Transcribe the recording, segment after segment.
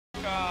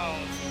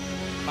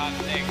my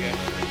nigga.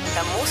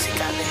 La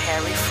música de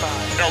Harry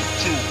Fraud.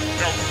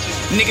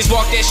 Niggas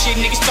walk that shit,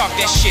 niggas talk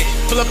that shit.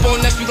 Pull up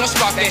on us, we gon'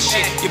 spark that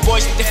shit. Your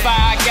boys with the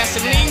fire,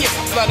 gasoline,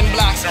 flooding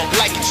blocks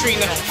like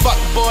Katrina. Fuck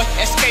boy,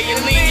 SK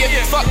Yelena.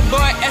 Fuck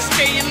boy,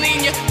 SK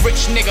Yelena.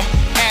 Rich nigga,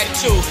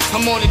 attitude.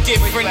 I'm on a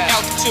different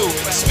altitude.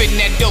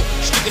 Spitting that dope,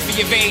 strictly for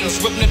your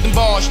veins. Whipping up them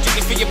bars,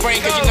 strictly for your brain.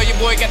 Cause you know your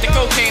boy got the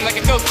cocaine like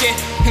a cokehead.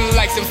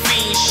 Like some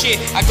fiend shit.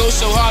 I go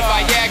so hard,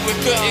 Viagra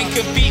couldn't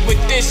compete with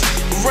this.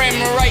 Ram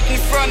right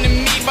in front of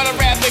me, but I'd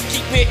rather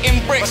keep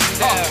hitting bricks.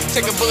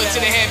 Take a bullet to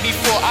the head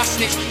before I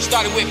snitch.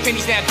 Started with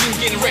pennies, now dude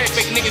getting rich.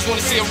 Fake niggas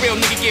wanna see a real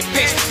nigga get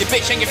pinched. Your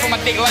bitch hanging from my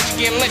dick like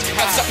she getting lynched.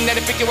 Got something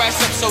that'll pick your ass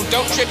up, so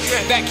don't trip.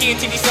 Back here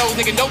to these souls,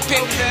 nigga, no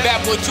pin.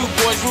 Bad boy, 2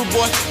 boys, rude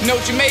boy, no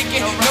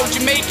Jamaican, no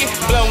Jamaican.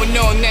 Blowing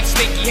on that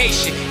stinky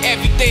Haitian.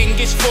 Everything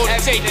gets for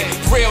the taking.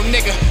 Real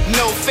nigga,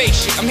 no fake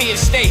shit. I'm here to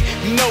stay,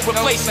 no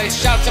replacement.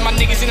 Shout out to my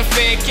niggas in the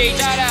fair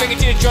cages. Finger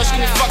to the drum,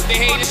 screaming fuck the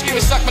haters.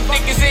 Screaming suck my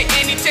dick, is there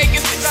any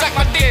takers? Suck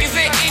my dick, is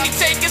there any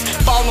takers?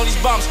 Ballin' on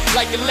these bums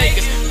like the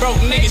Lakers. Broke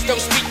niggas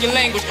don't speak your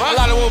language. A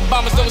lot of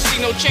Obamas don't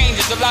see no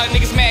changes. A lot of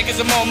niggas mad cause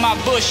I'm on my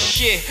bush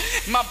shit.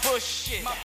 My bush shit.